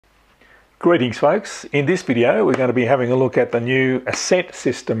Greetings folks, in this video we're going to be having a look at the new Ascent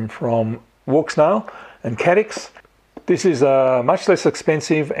system from Walksnail and Caddx. This is a much less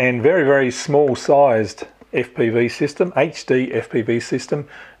expensive and very small sized FPV system, HD FPV system.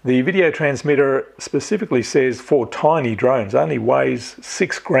 The video transmitter specifically says for tiny drones, only weighs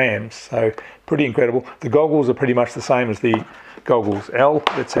 6 grams, so pretty incredible. The goggles are pretty much the same as the goggles L.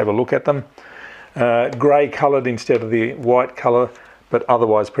 Let's have a look at them. Grey coloured instead of the white colour, but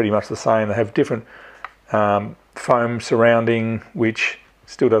otherwise pretty much the same. They have different foam surrounding, which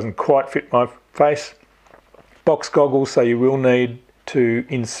still doesn't quite fit my face. Box goggles, so you will need to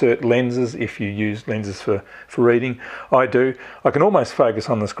insert lenses if you use lenses for reading. I do. I can almost focus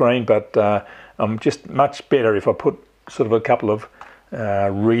on the screen, but I'm just much better if I put sort of a couple of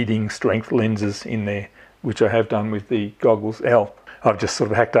reading strength lenses in there, which I have done with the goggles L. I've just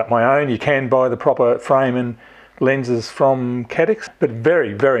sort of hacked up my own. You can buy the proper frame and lenses from Caddx, but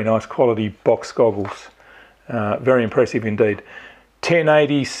very nice quality box goggles. Very impressive indeed.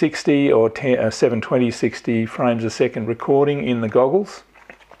 1080-60 or 720-60 frames a second recording in the goggles.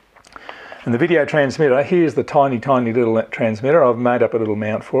 And the video transmitter, here's the tiny little transmitter. I've made up a little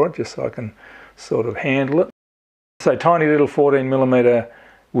mount for it just so I can sort of handle it. So tiny little 14mm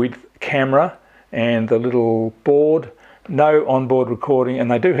width camera and the little board. No onboard recording,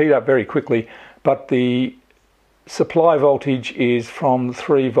 and they do heat up very quickly, but the supply voltage is from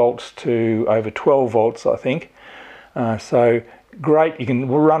 3 volts to over 12 volts, I think. So great, you can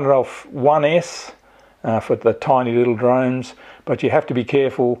run it off 1S for the tiny little drones, but you have to be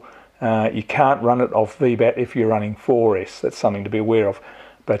careful. You can't run it off VBAT if you're running 4S. That's something to be aware of.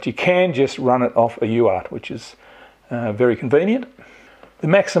 But you can just run it off a UART, which is very convenient. The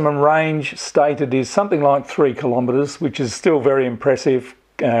maximum range stated is something like 3 kilometers, which is still very impressive.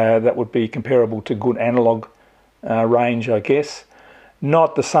 That would be comparable to good analog range, I guess.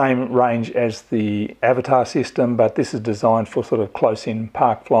 Not the same range as the Avatar system, but this is designed for sort of close-in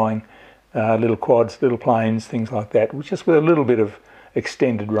park flying, little quads, little planes, things like that, which is with a little bit of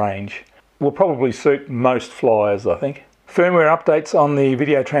extended range. Will probably suit most flyers, I think. Firmware updates on the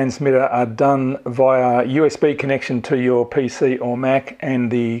video transmitter are done via USB connection to your PC or Mac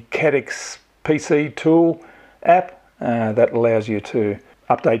and the Caddx PC tool app that allows you to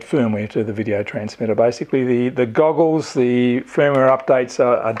update firmware to the video transmitter. Basically the goggles, the firmware updates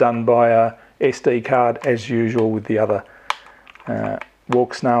are done by a SD card as usual with the other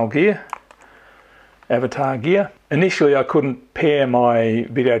Walksnail gear, Avatar gear. Initially I couldn't pair my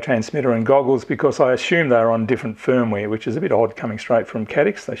video transmitter and goggles because I assumed they were on different firmware, which is a bit odd coming straight from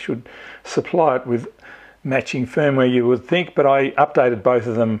Caddx. They should supply it with matching firmware, you would think, but I updated both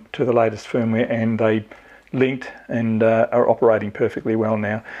of them to the latest firmware and they linked and are operating perfectly well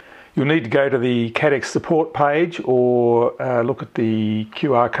now. You'll need to go to the Caddx support page or look at the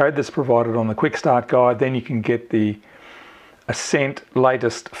QR code that's provided on the quick start guide. Then you can get the Ascent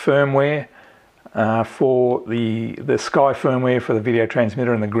latest firmware for the Sky firmware for the video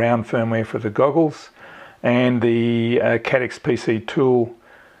transmitter and the ground firmware for the goggles, and the Caddx PC tool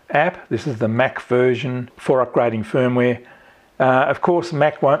app. This is the Mac version for upgrading firmware. Of course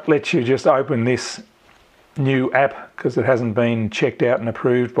Mac won't let you just open this new app because it hasn't been checked out and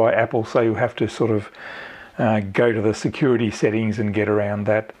approved by Apple, so you'll have to sort of go to the security settings and get around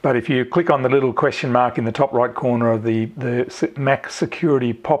that. But if you click on the little question mark in the top right corner of the Mac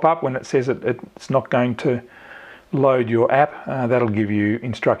security pop-up when it says it's not going to load your app, that'll give you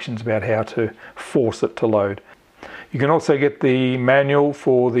instructions about how to force it to load. You can also get the manual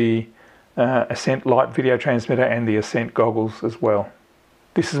for the Ascent Lite video transmitter and the Ascent goggles as well.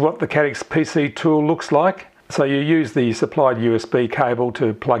 This is what the Caddx PC tool looks like. So you use the supplied USB cable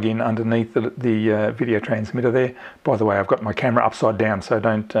to plug in underneath the video transmitter there. By the way, I've got my camera upside down, so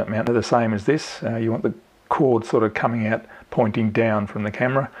don't mount it the same as this. You want the cord sort of coming out, pointing down from the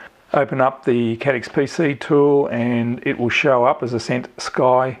camera. Open up the Caddx PC tool and it will show up as Ascent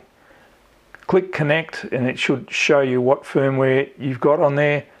Sky. Click connect and it should show you what firmware you've got on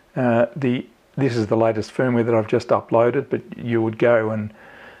there. This is the latest firmware that I've just uploaded, but you would go and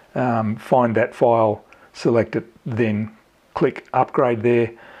find that file, select it, then click upgrade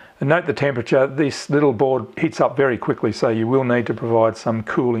there. And note the temperature. This little board heats up very quickly, so you will need to provide some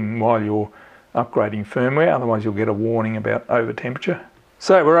cooling while you're upgrading firmware, otherwise you'll get a warning about over temperature.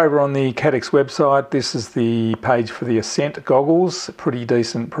 So we're over on the Caddx website. This is the page for the Ascent goggles. Pretty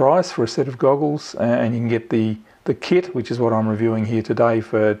decent price for a set of goggles, and you can get the kit, which is what I'm reviewing here today,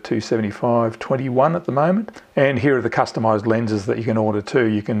 for $275.21 at the moment. And here are the customized lenses that you can order too.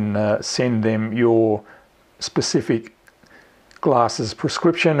 You can send them your specific glasses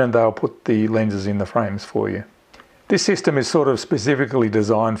prescription and they'll put the lenses in the frames for you. This system is sort of specifically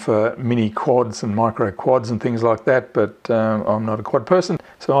designed for mini quads and micro quads and things like that, but I'm not a quad person,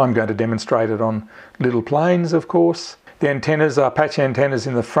 so I'm going to demonstrate it on little planes, of course. The antennas are patch antennas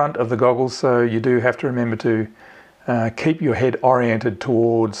in the front of the goggles, so you do have to remember to keep your head oriented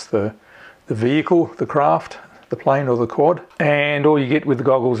towards the vehicle, the craft, the plane or the quad. And all you get with the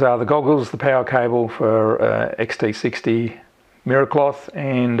goggles are the goggles, the power cable for XT60 mirror cloth,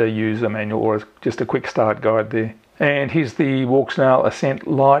 and a user manual or just a quick start guide there. And here's the Walksnail Ascent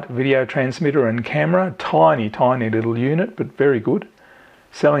Lite video transmitter and camera. Tiny little unit, but very good.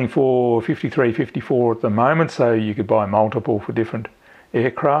 Selling for $53.54 at the moment, so you could buy multiple for different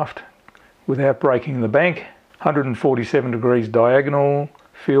aircraft without breaking the bank. 147 degrees diagonal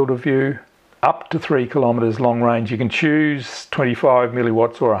field of view, up to 3 kilometers long range. You can choose 25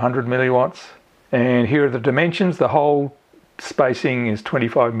 milliwatts or 100 milliwatts. And here are the dimensions. The whole spacing is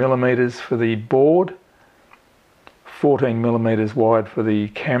 25 millimeters for the board, 14 millimeters wide for the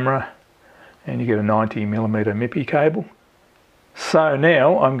camera, and you get a 90 millimeter MIPI cable. So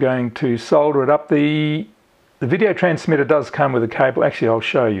now I'm going to solder it up. The video transmitter does come with a cable. Actually, I'll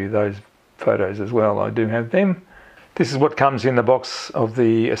show you those photos as well. I do have them. This is what comes in the box of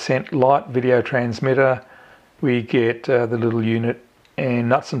the Ascent Lite video transmitter. We get the little unit and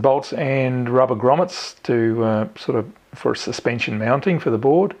nuts and bolts and rubber grommets to for suspension mounting for the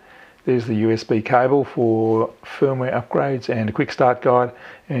board. There's the USB cable for firmware upgrades and a quick start guide,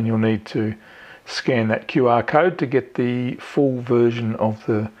 and you'll need to scan that QR code to get the full version of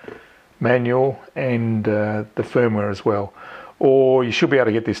the manual and the firmware as well. Or you should be able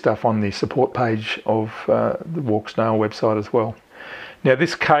to get this stuff on the support page of the Walksnail website as well. Now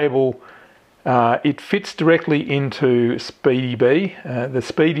this cable, it fits directly into SpeedyB. The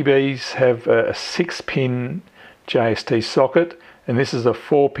SpeedyBs have a 6-pin JST socket, and this is a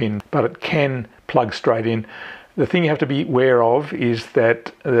 4-pin, but it can plug straight in. The thing you have to be aware of is that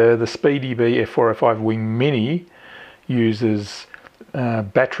the SpeedyB F405 Wing Mini uses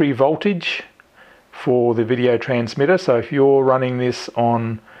battery voltage for the video transmitter. So if you're running this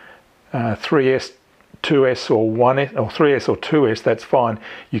on 3S, 2S or 1S, or 3S or 2S, that's fine.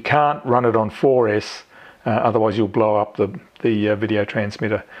 You can't run it on 4S, otherwise you'll blow up the video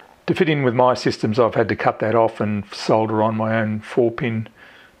transmitter. To fit in with my systems, I've had to cut that off and solder on my own 4-pin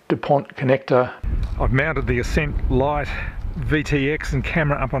DuPont connector. I've mounted the Ascent Lite VTx and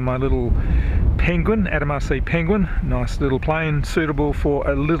camera up on my little Penguin, Atom RC Penguin. Nice little plane, suitable for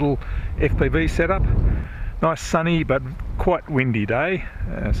a little FPV setup. Nice sunny but quite windy day,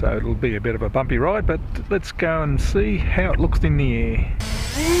 so it'll be a bit of a bumpy ride, but let's go and see how it looks in the air.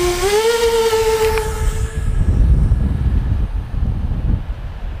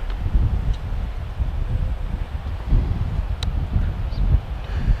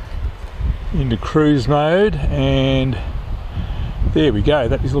 Into cruise mode, and there we go.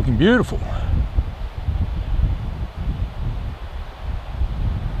 That is looking beautiful.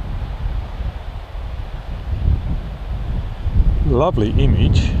 Lovely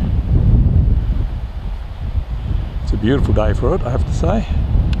image. It's a beautiful day for it, I have to say.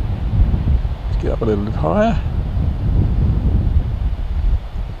 Let's get up a little bit higher.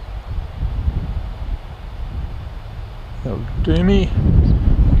 That'll do me.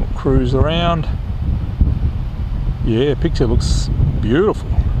 Cruise around. Yeah, picture looks beautiful.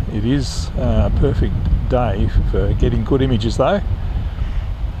 It is a perfect day for getting good images though.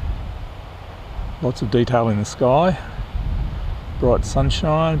 Lots of detail in the sky, bright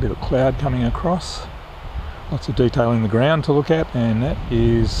sunshine, a bit of cloud coming across, lots of detail in the ground to look at, and that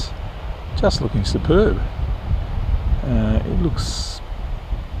is just looking superb. It looks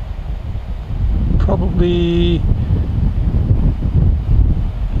probably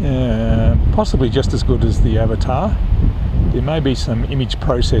possibly just as good as the Avatar. There may be some image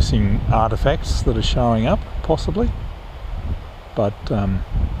processing artifacts that are showing up, possibly, but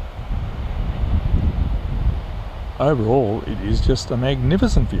overall it is just a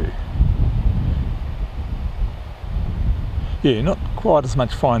magnificent view. Yeah, not quite as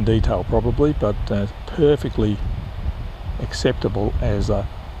much fine detail probably, but perfectly acceptable as a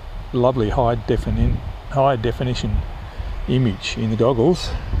lovely high definition image in the goggles.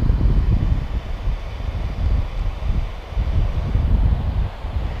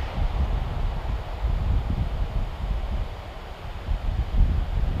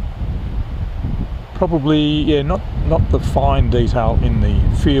 Probably, yeah, not the fine detail in the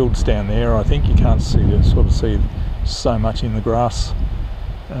fields down there. I think you can't see so much in the grass,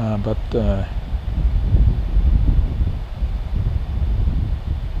 but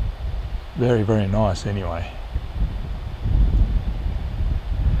very, very nice anyway.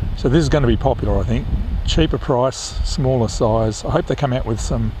 So this is going to be popular, I think. cheaper price, smaller size. I hope they come out with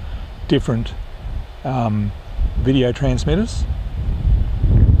some different video transmitters,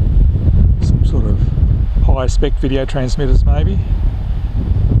 some sort of higher spec video transmitters maybe.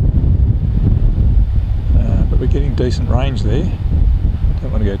 But we're getting decent range there.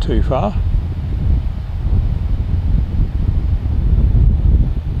 Don't want to go too far.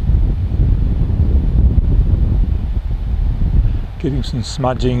 Getting some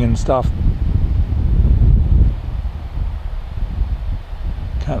smudging and stuff.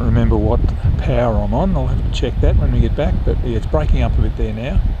 Can't remember what power I'm on. I'll have to check that when we get back, but yeah, it's breaking up a bit there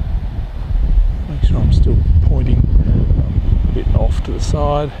now. Make sure I'm still pointing a bit off to the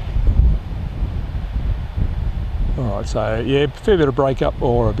side. Alright, so yeah, a fair bit of break up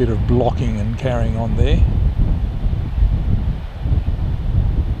or a bit of blocking and carrying on there.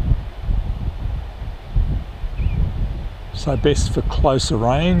 So best for closer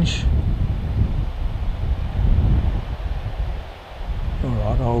range.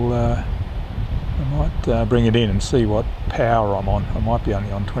 Alright, I might bring it in and see what power I'm on. I might be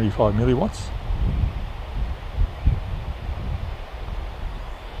only on 25 milliwatts.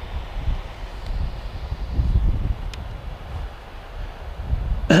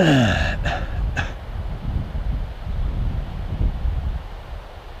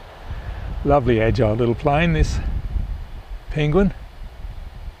 Lovely agile little plane, this Penguin.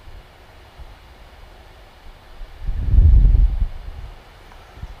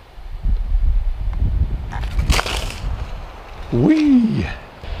 Whee!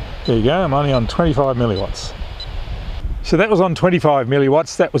 There you go, I'm only on 25 milliwatts. So that was on 25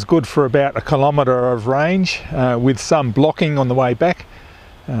 milliwatts. That was good for about 1 kilometre of range with some blocking on the way back.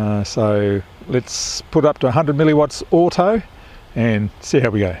 So let's put up to 100 milliwatts auto and see how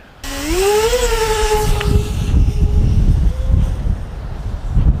we go.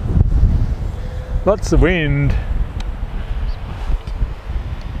 Lots of wind.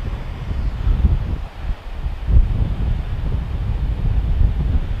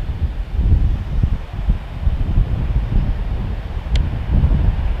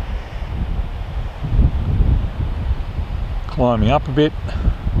 Climbing up a bit.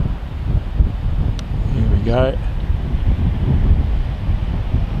 Here we go.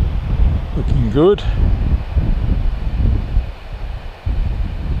 Looking good.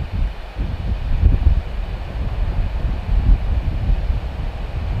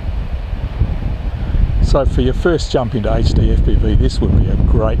 So for your first jump into HD FPV, this would be a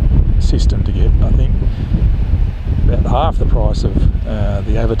great system to get, I think. About half the price of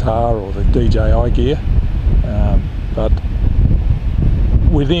the Avatar or the DJI gear, but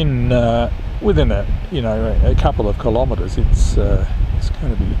within a couple of kilometres, it's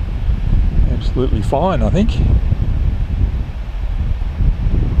going to be absolutely fine, I think.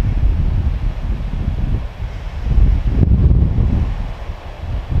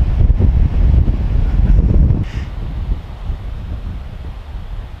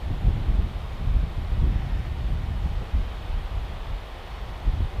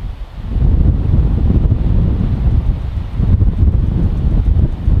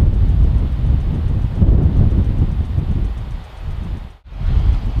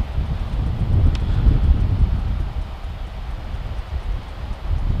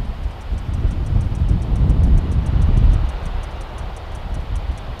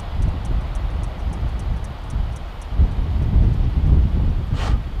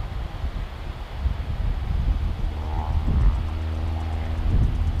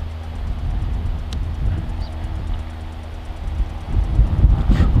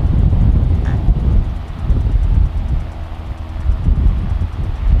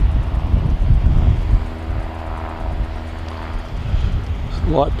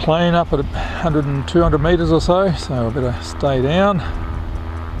 Light plane up at 100 and 200 metres or so I better stay down.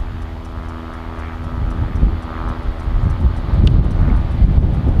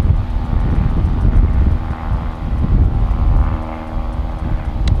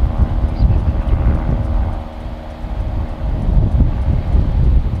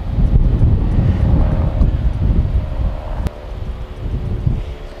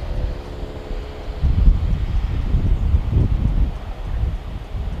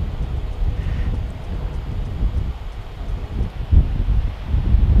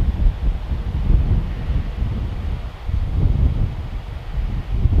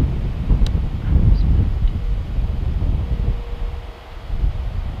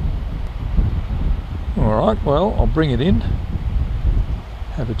 Alright, well, I'll bring it in,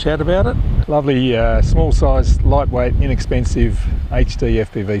 have a chat about it. Lovely small size, lightweight, inexpensive HD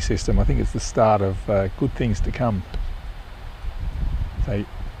FPV system. I think it's the start of good things to come. They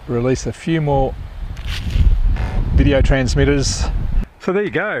release a few more video transmitters. So there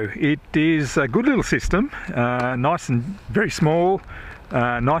you go. It is a good little system, nice and very small,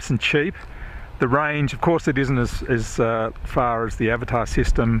 nice and cheap. The range, of course, it isn't as far as the Avatar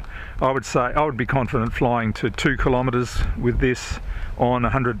system. I would say I would be confident flying to 2 kilometers with this on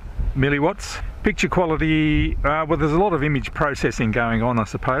 100 milliwatts. Picture quality, well, there's a lot of image processing going on, I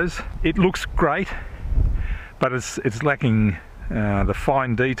suppose. It looks great, but it's lacking the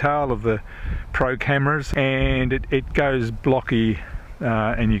fine detail of the pro cameras, and it goes blocky,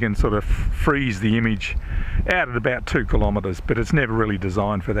 and you can sort of freeze the image out at about 2 kilometers, but it's never really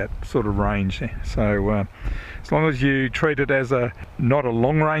designed for that sort of range. So as long as you treat it as not a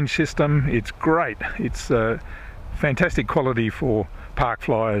long range system, it's great. It's fantastic quality for park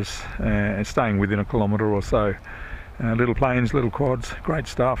flyers, staying within 1 kilometre or so. Little planes, little quads, great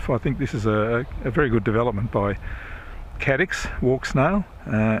stuff. I think this is a very good development by Caddx Walksnail,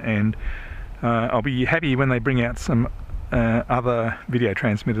 and I'll be happy when they bring out some other video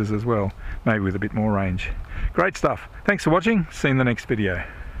transmitters as well, maybe with a bit more range. Great stuff. Thanks for watching. See you in the next video.